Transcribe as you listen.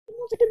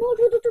c'était bon,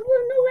 je vous retrouve pour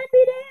une nouvelle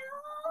vidéo.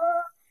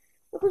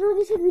 Donc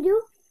aujourd'hui cette vidéo,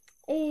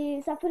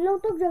 et ça fait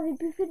longtemps que j'avais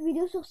plus fait de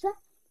vidéo sur ça,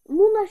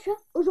 mon achat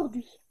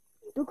aujourd'hui.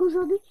 Donc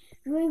aujourd'hui,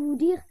 je vais vous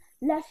dire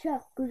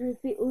l'achat que j'ai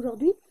fait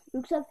aujourd'hui.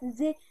 Donc ça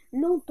faisait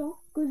longtemps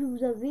que je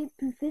vous avais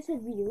plus fait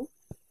cette vidéo.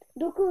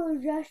 Donc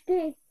j'ai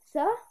acheté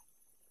ça.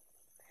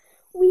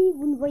 Oui,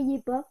 vous ne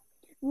voyez pas,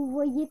 vous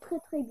voyez très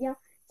très bien.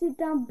 C'est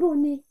un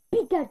bonnet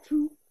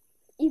Pikachu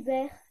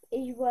hiver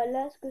et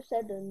voilà ce que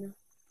ça donne.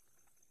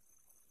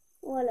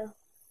 Voilà.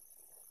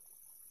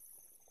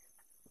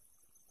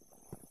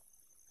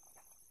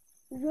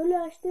 Je l'ai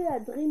acheté à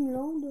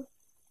Dreamland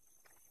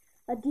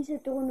à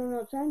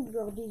 17,95 €,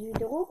 genre 18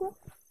 € quoi.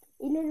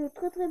 Il est de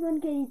très très bonne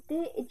qualité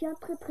et tient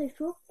très très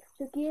chaud,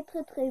 ce qui est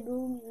très très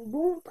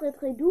bon, très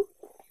très doux.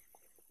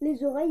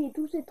 Les oreilles et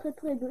tout, c'est très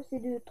très beau, c'est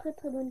de très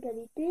très bonne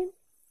qualité.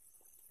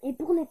 Et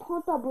pour les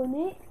 30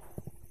 abonnés,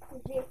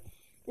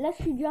 là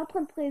je suis déjà en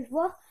train de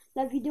prévoir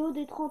la vidéo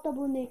des 30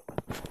 abonnés.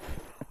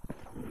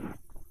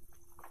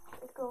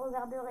 Est-ce que vous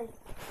regarderez?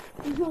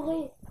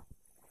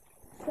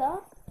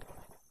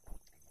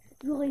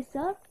 J'aurai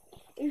ça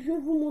et je vais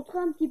vous montrer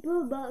un petit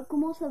peu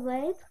comment ça va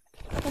être.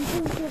 Comme ça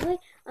vous serez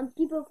un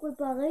petit peu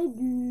préparé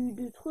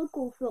du truc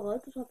qu'on fera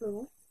tout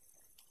simplement.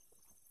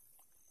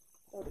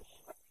 Allez,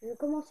 je vais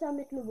commencer à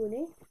mettre le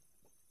bonnet.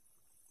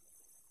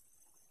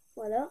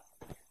 Voilà,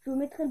 je vous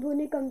mettrai le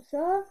bonnet comme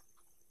ça.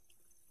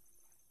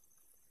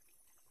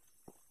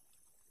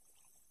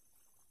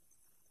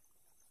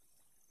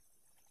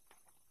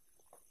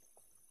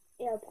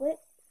 Et après,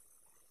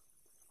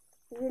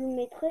 je le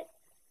mettrai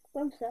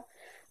comme ça.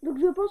 Donc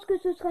je pense que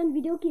ce sera une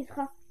vidéo qui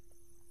sera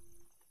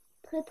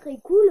très très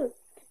cool,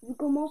 vu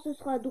comment ce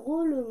sera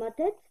drôle ma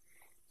tête.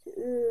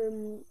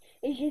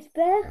 Et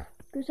j'espère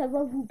que ça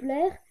va vous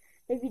plaire,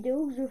 les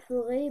vidéos que je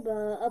ferai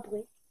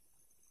après.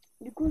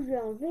 Du coup je vais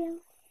enlever, hein.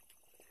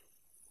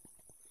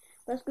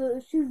 Parce que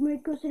si je mets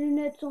que ces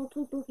lunettes sans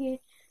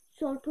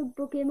le truc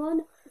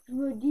Pokémon, je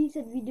me dis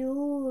cette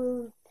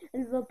vidéo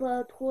elle va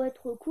pas trop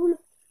être cool.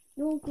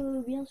 Donc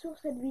bien sûr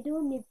cette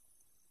vidéo n'est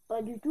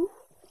pas du tout.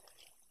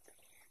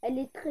 Elle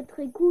est très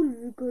très cool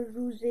vu que je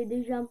vous ai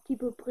déjà un petit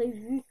peu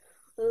prévu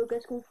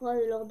qu'est-ce qu'on fera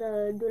lors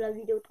de la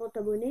vidéo 30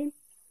 abonnés.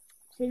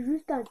 C'est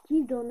juste un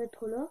kiff d'en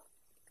être là.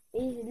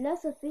 Et là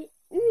ça fait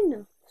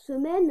une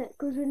semaine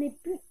que je n'ai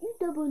plus eu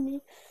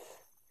d'abonnés.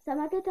 Ça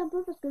m'inquiète un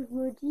peu parce que je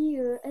me dis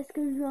est-ce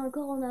que je vais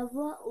encore en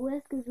avoir ou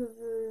est-ce que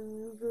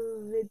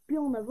je vais plus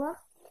en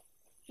avoir.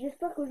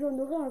 J'espère que j'en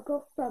aurai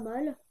encore pas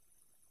mal.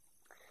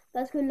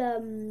 Parce que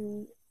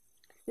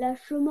la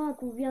chemin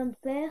qu'on vient de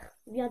faire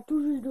vient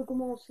tout juste de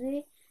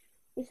commencer.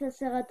 Et ça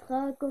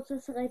s'arrêtera quand ça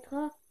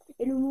s'arrêtera.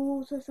 Et le moment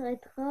où ça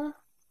s'arrêtera,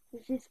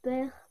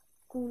 j'espère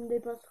qu'on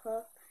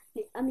dépassera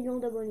les 1 million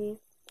d'abonnés.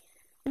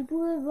 Vous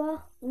pouvez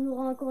voir, on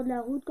aura encore de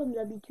la route comme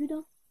d'habitude.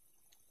 Hein,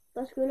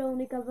 parce que là, on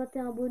est qu'à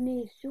 21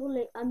 abonnés sur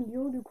les 1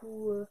 million. Du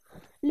coup,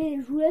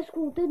 je vous laisse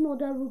compter,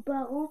 demander à vos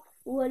parents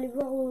ou aller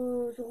voir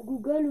sur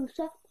Google ou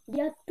ça. Il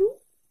y a tout.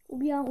 Ou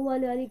bien on va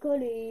aller à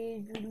l'école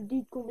et je vous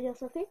dis combien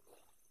ça fait.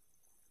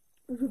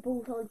 Je vais pas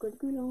vous faire le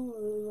calcul, hein,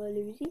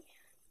 allez ici.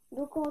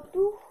 Donc en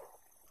tout,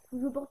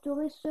 je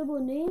porterai ce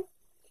bonnet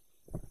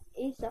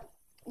et ça.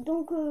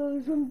 Donc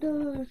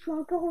je suis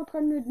encore en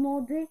train de me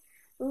demander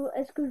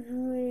est-ce que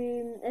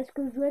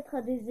je vais être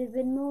à des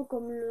événements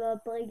comme la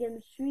Paris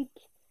Games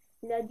Week,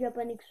 la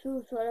Japan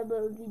Expo, soit la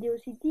Video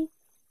City.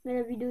 Mais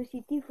la Video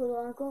City, il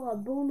faudra encore un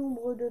bon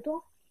nombre de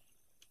temps.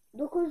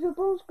 Donc je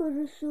pense que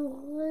je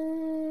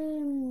serai...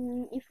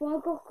 Il faut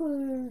encore que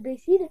je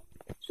décide.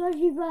 Soit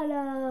j'y vais à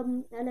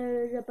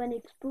la Japan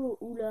Expo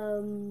ou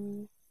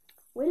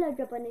oui, la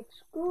Japan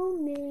Expo,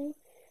 mais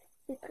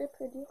c'est très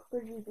très dur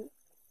que j'y vais.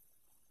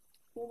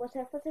 Bon, c'est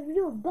la fin de cette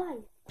vidéo.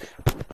 Bye!